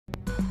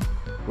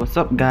What's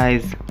up,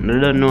 guys? I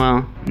don't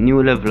know,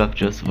 new level of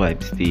Just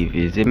Vibes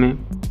TV, see me?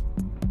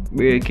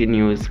 Breaking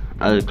news,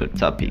 a little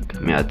topic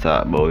me I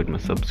talk about with my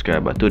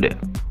subscriber today.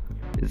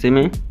 You see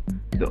me?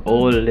 The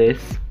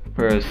oldest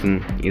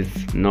person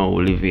is now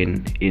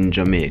living in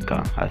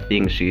Jamaica. I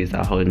think she is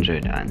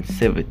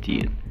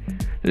 117.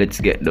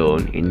 Let's get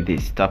down in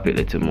this topic a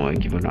little more,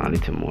 give you a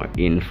little more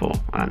info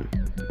and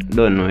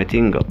don't know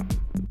anything.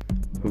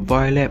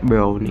 Violet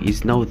Brown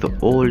is now the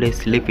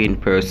oldest living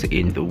person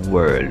in the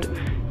world.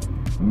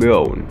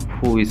 Brown,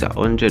 who is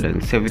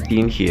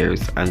 117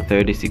 years and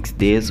 36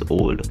 days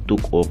old,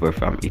 took over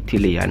from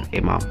Italian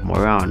Emma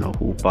Morano,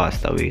 who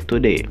passed away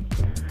today.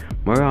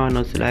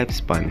 Morano's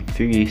lifespan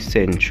 3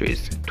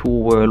 centuries, 2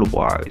 world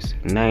wars,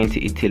 90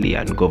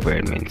 Italian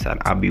governments,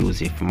 and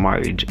abusive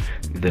marriage,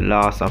 the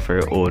loss of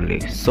her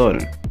only son.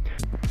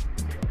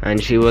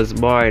 And she was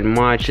born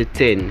March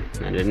 10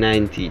 in the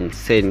 19th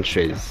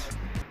centuries.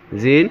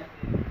 Zin?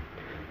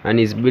 And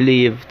is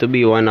believed to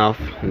be one of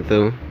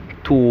the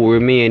 2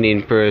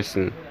 remaining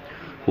persons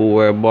who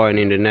were born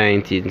in the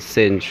 19th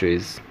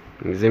centuries.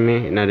 You see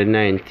me? In the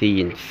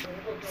 19th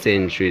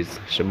centuries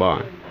she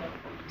born.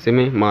 See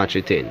me? March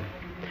 10.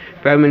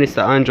 Prime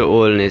Minister Andrew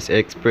Holness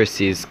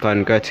expresses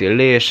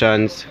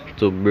congratulations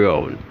to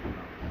Brown.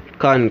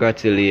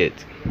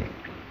 Congratulate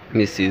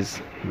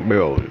Mrs.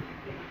 Brown.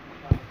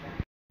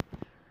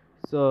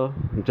 So,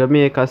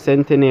 Jamaican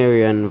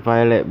Centenarian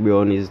Violet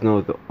Brown is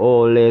now the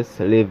oldest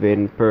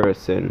living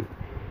person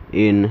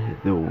in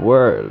the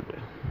world.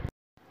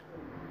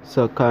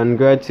 So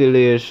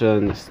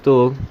congratulations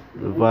to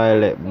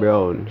Violet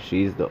Brown.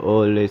 She's the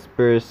oldest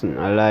person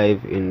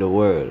alive in the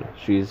world.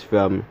 She's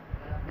from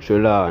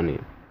Trelawney.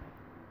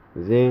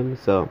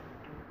 So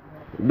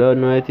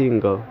don't know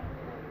anything.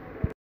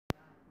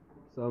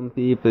 Some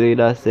people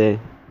either say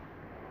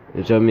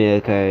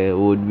Jamaica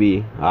would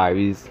be or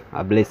is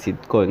a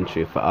blessed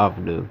country for half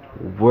the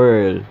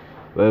world.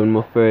 When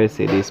I first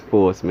say this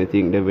post, I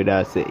think they would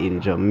have say in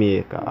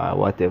Jamaica or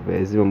whatever,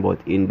 but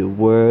in the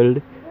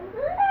world,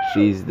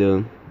 she's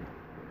the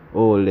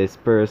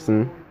oldest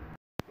person.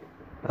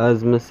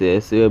 As I say,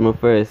 so when I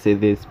first say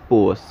this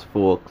post,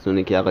 folks, when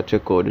you can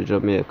check out the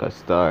Jamaica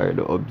Star,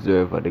 the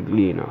Observer, the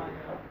Gleaner,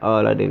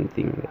 all of them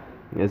things.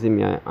 You see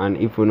me? And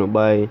if you don't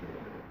buy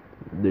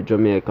the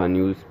Jamaica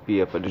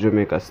newspaper, the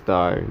Jamaica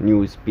Star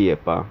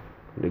newspaper,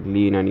 the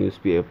Gleaner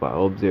newspaper,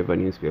 Observer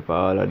newspaper,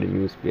 all of the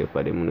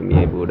newspaper, they will be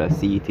able to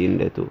see it in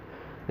there too.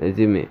 You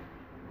see me?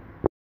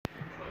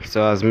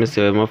 So as I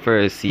say, when I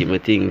first see, I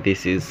think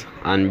this is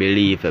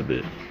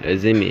unbelievable. You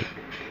see me?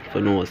 For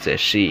no say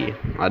she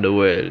is the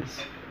world's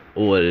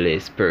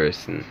oldest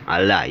person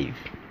alive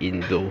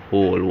in the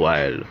whole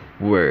wide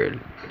world.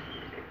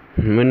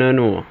 I don't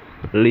know.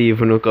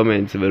 Leave in the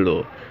comments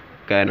below.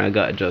 Kinda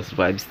got Just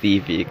Vibes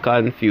TV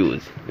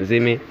confused. You see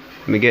me?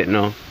 Me get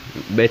now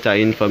better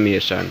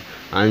information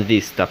on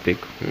this topic.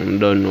 I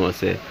don't know,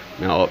 say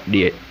now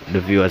update the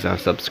viewers and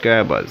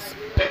subscribers.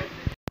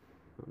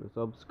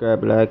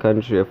 Subscribe, like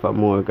and share for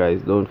more,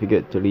 guys. Don't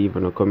forget to leave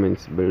in the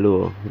comments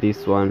below.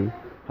 This one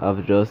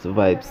have Just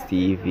Vibes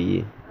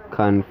TV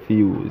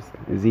confused.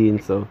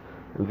 So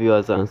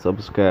viewers and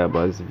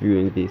subscribers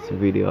viewing this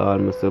video, all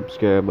my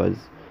subscribers,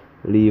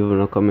 leave in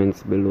the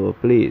comments below,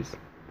 please.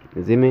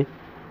 You see me?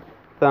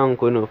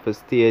 Thank you for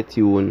stay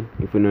tuned.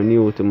 If you're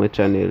new to my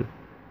channel,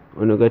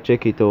 you go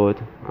check it out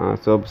and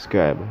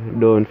subscribe.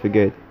 Don't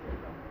forget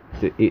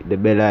to hit the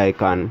bell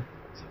icon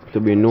to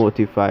be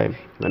notified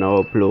when I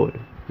upload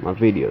my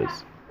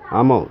videos.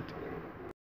 I'm out.